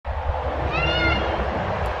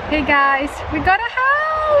Hey guys, we got a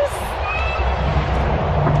house!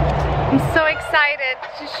 I'm so excited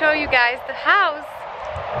to show you guys the house.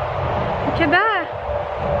 Look at that!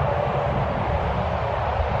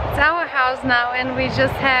 It's our house now, and we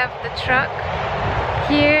just have the truck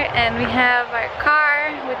here, and we have our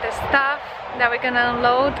car with the stuff that we're gonna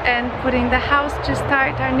unload and put in the house to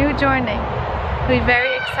start our new journey. We're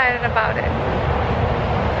very excited about it.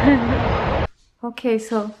 Okay,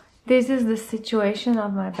 so this is the situation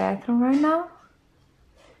of my bathroom right now.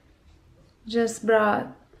 Just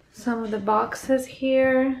brought some of the boxes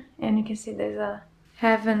here, and you can see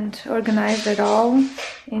haven't organized at all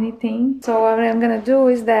anything. So what I'm gonna do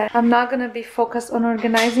is that I'm not gonna be focused on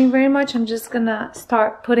organizing very much. I'm just gonna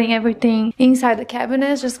start putting everything inside the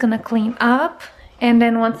cabinets, just gonna clean up, and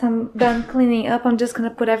then once I'm done cleaning up, I'm just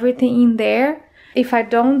gonna put everything in there. If I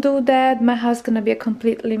don't do that, my house is gonna be a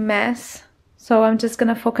completely mess. So I'm just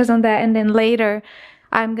gonna focus on that, and then later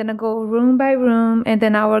I'm gonna go room by room, and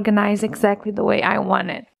then I'll organize exactly the way I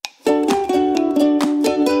want it.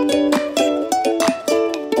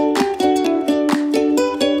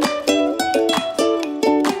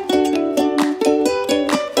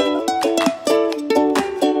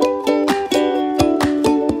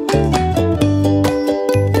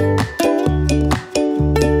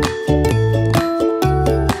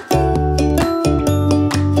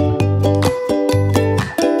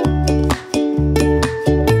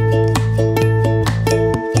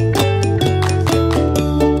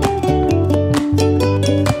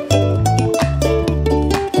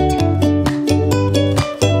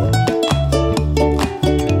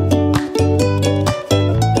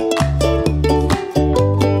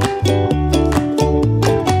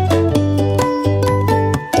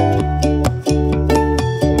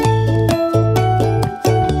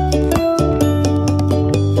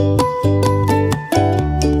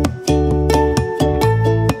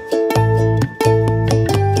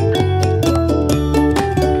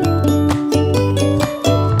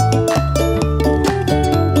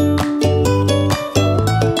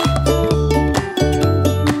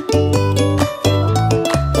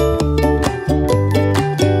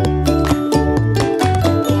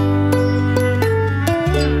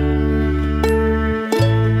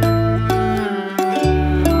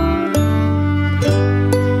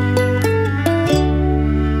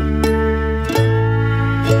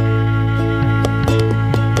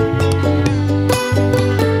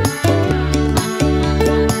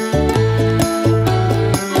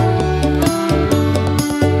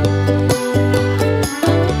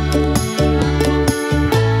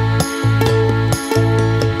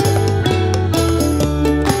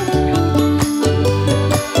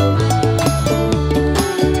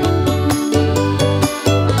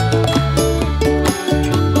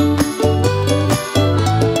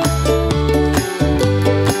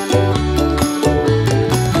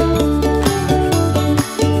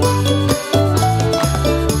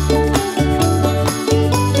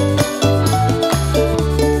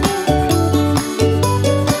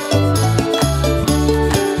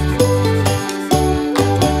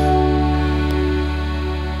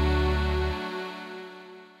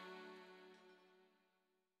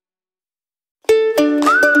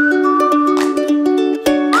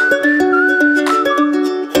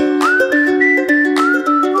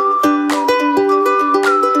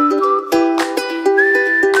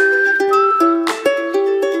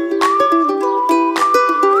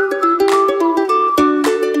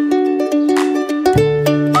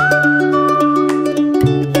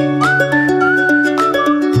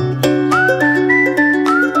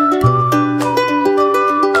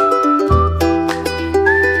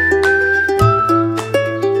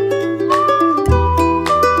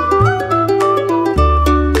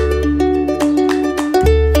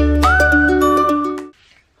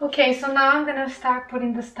 Okay, so now I'm gonna start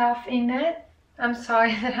putting the stuff in it. I'm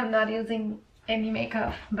sorry that I'm not using any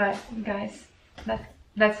makeup, but guys,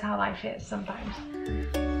 that's how life is sometimes.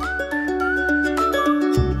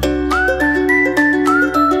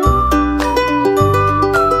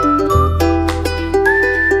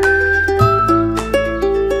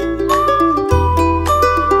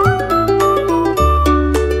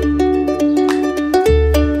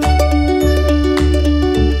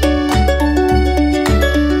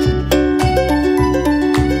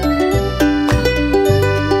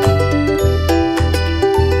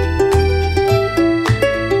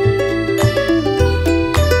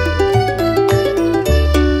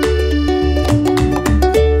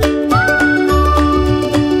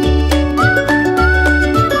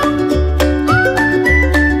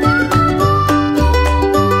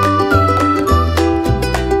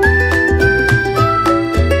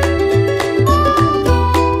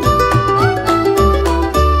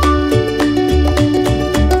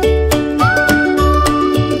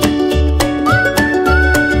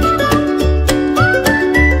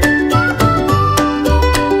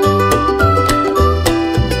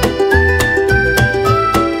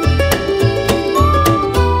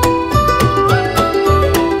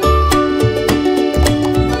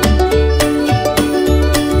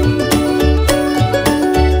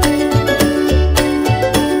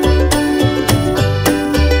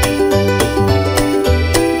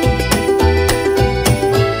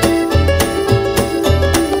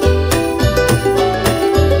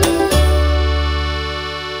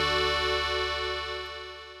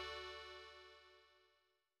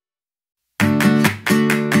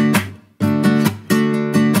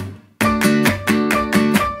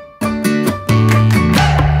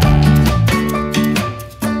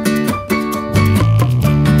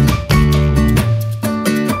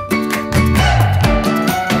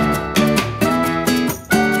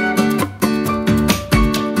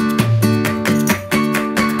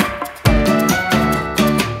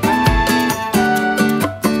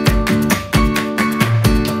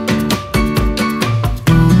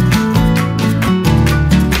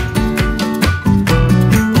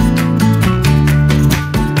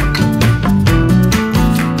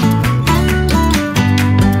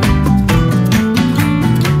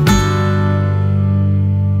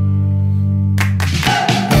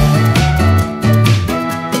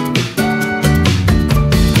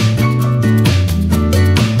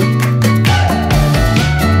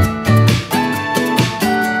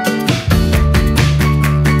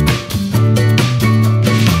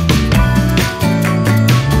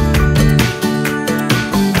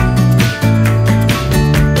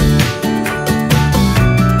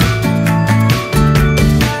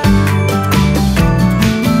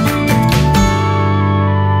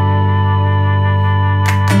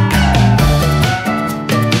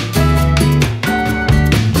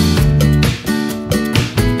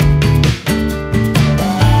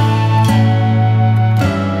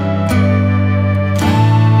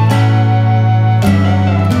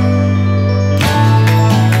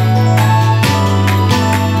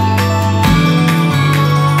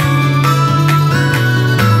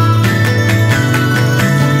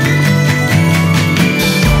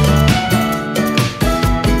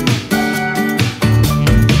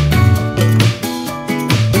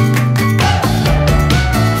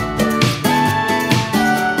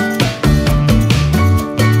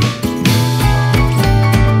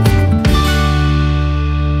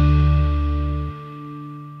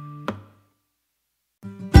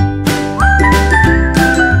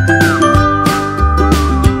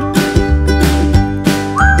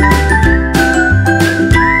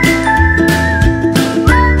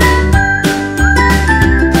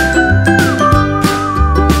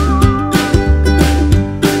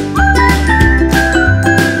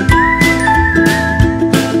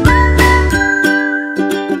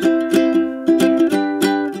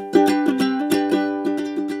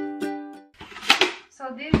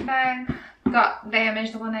 So this bag got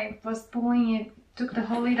damaged when I was pulling it, took the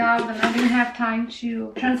whole lid off, and I didn't have time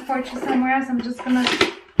to transport it somewhere else. I'm just gonna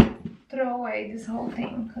throw away this whole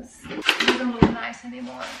thing because it doesn't look nice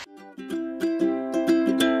anymore.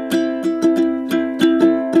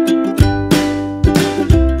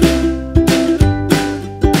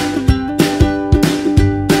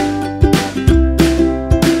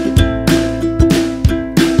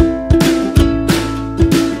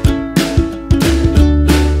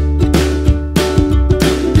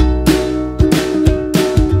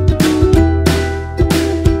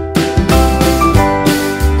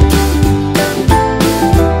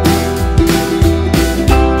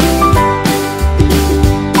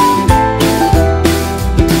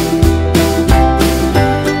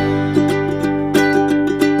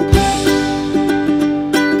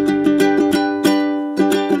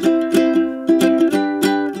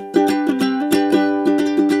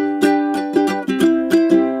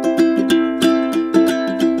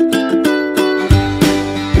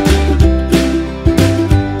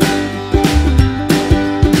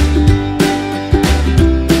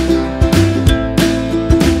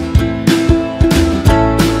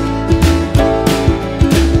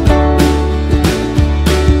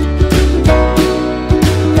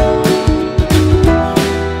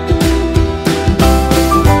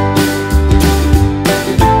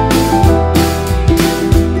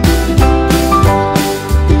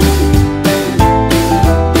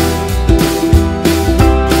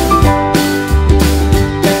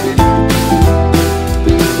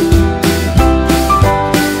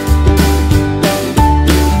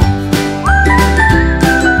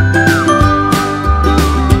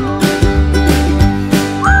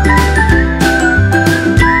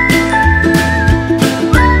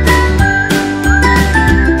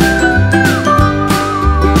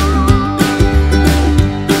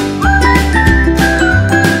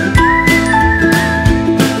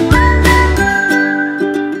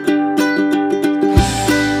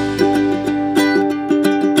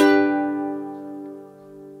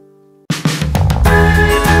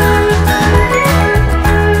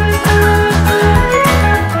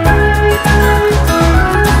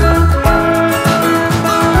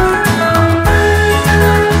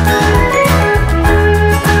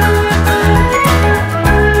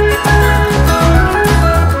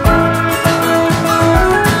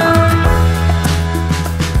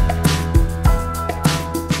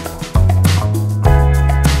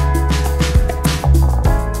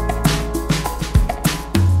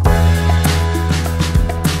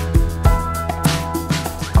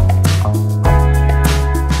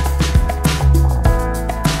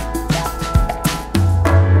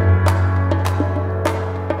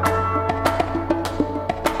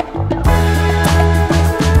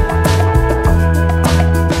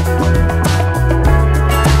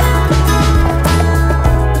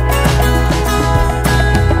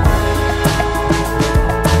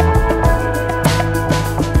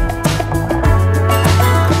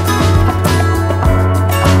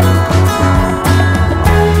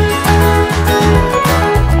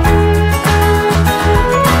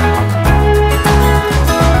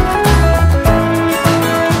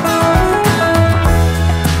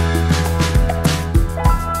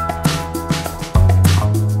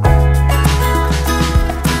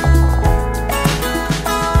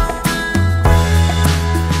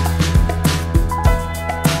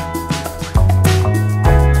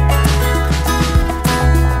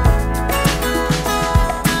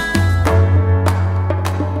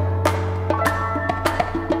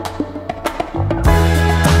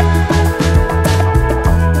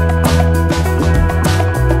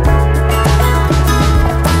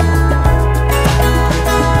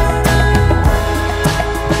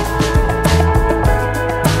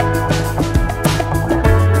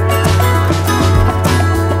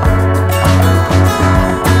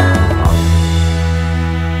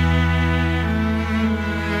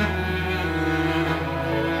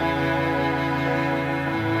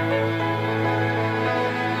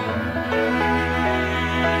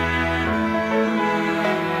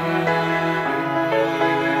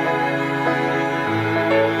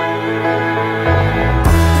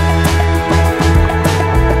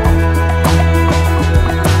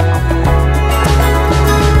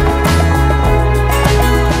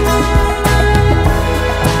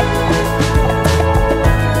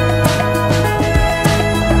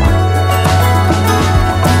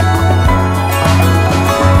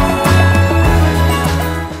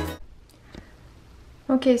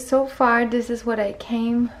 Okay, so far this is what I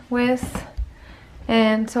came with,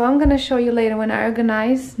 and so I'm gonna show you later when I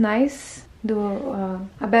organize nice, do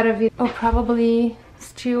a better video, or probably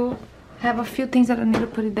still I have a few things that I need to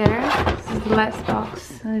put it there. This is the last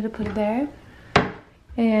box. I need to put it there.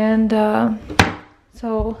 And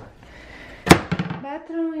so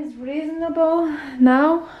bathroom is reasonable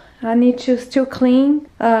now. I need to still clean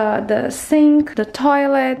the sink, the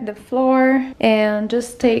toilet, the floor, and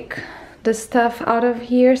just take the stuff out of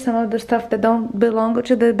here, some of the stuff that don't belong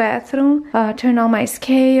to the bathroom. Turn on my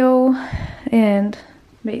scale, and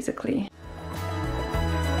basically.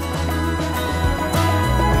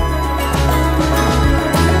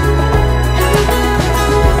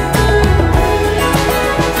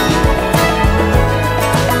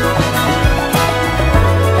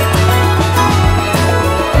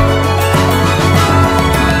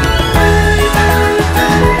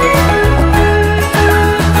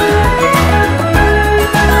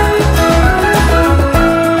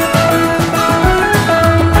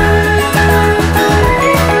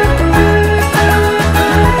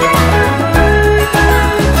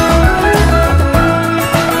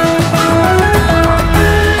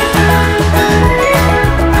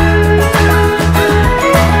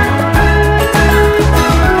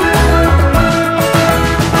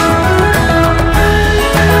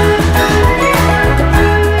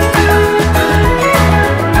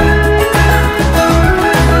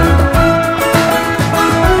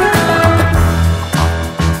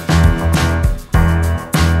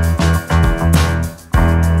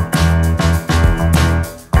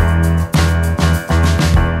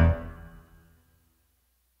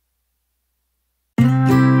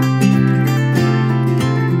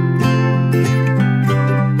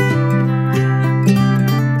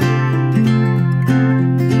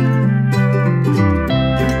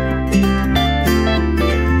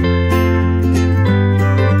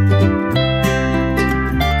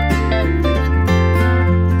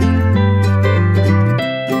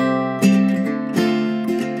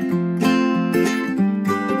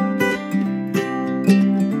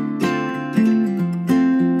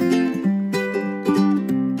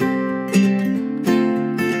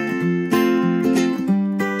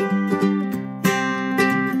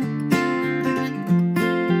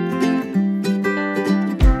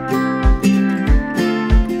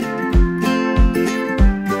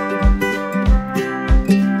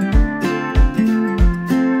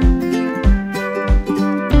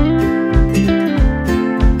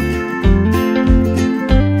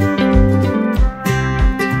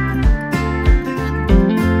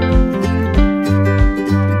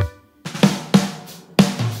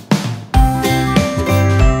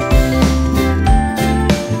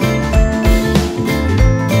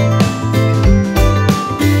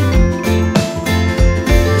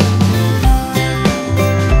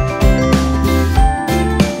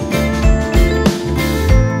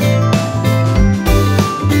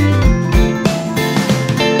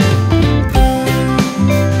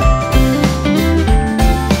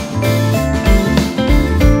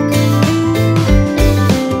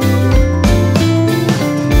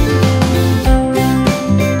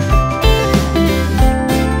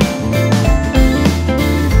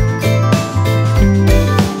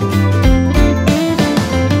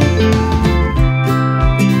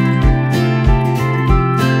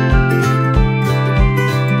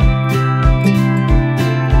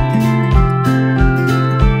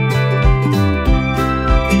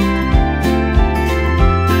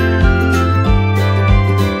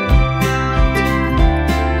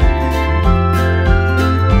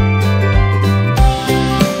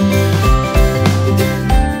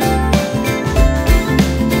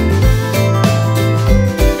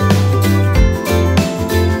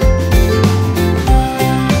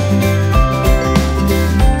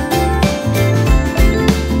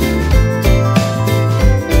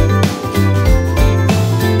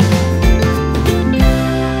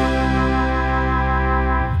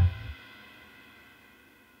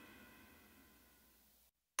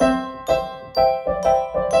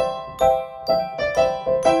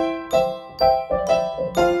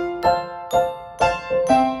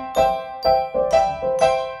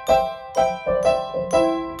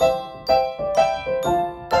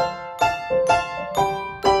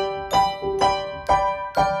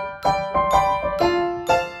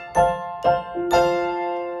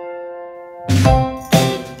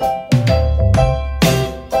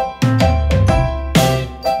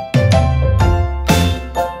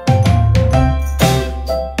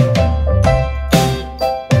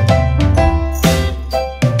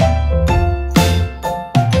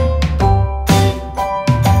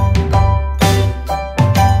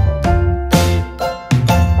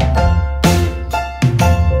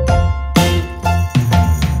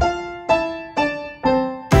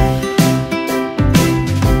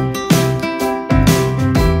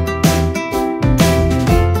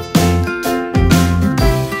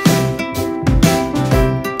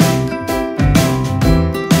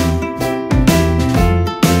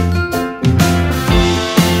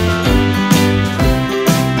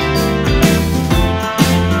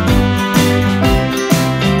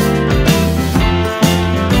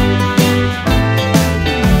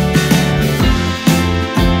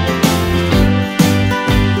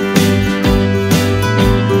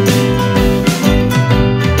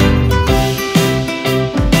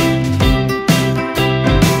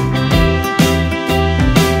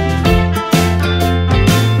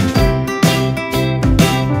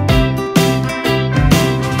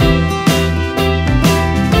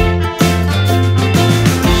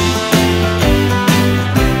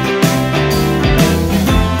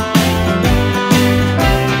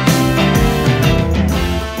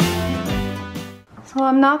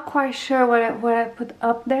 not quite sure what I put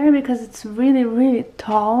up there because it's really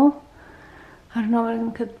tall. I don't know what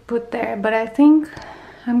I could put there, but I think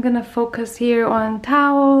I'm gonna focus here on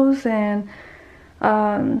towels and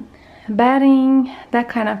bedding, that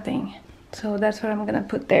kind of thing. So that's what I'm gonna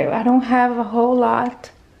put there. I don't have a whole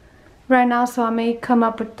lot right now, so I may come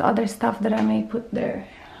up with other stuff that I may put there.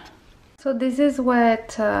 So this is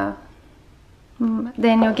what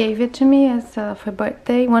Daniel gave it to me as for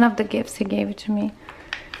birthday. One of the gifts he gave it to me.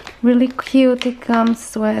 Really cute. It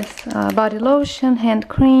comes with body lotion, hand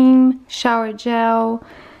cream, shower gel,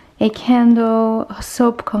 a candle,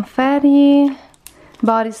 soap confetti,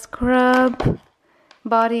 body scrub,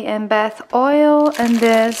 body and bath oil, and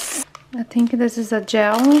this, I think this is a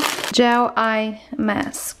gel eye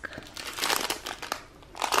mask.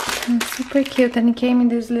 And super cute, and it came in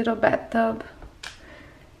this little bathtub.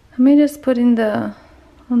 I may just put in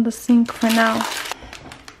on the sink for now.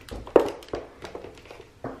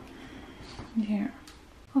 Here.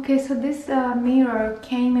 Okay, so this mirror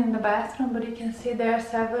came in the bathroom, but you can see there are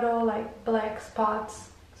several like black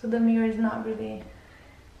spots. So the mirror is not really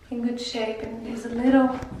in good shape, and there's a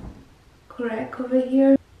little crack over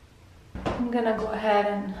here. I'm gonna go ahead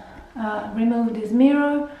and remove this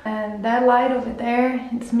mirror, and that light over there,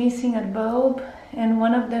 it's missing a bulb, and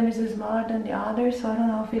one of them is smaller than the other, so I don't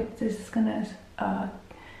know if this is gonna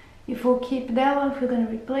if we'll keep that one, if we're gonna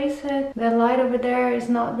replace it. The light over there is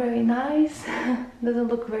not very nice. Doesn't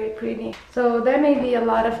look very pretty. So there may be a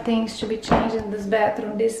lot of things to be changed in this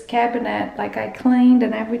bathroom. This cabinet, like I cleaned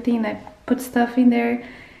and everything, I put stuff in there.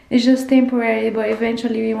 It's just temporary, but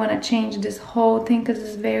eventually we want to change this whole thing because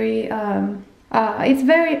it's very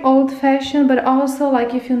old-fashioned. But also,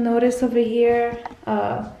 like if you notice over here,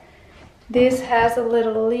 this has a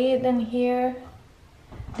little lid in here.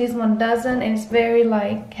 This one doesn't, and it's very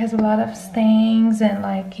like, has a lot of stains, and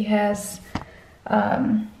like it has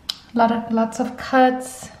lots of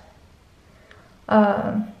cuts.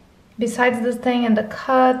 Besides this thing and the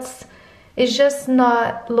cuts, it's just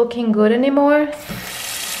not looking good anymore.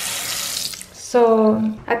 So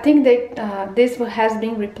I think that this has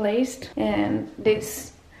been replaced, and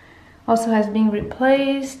this also has been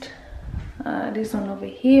replaced. This one over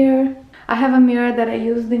here. I have a mirror that I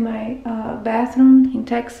used in my bathroom in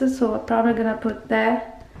Texas, so I'm probably gonna put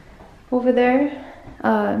that over there.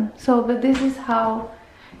 But this is how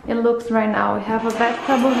it looks right now. We have a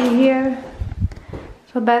bathtub over here.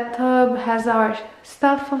 So bathtub has our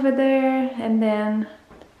stuff over there, and then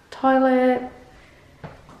toilet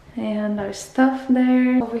and our stuff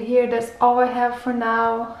there. Over here, that's all I have for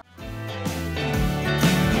now.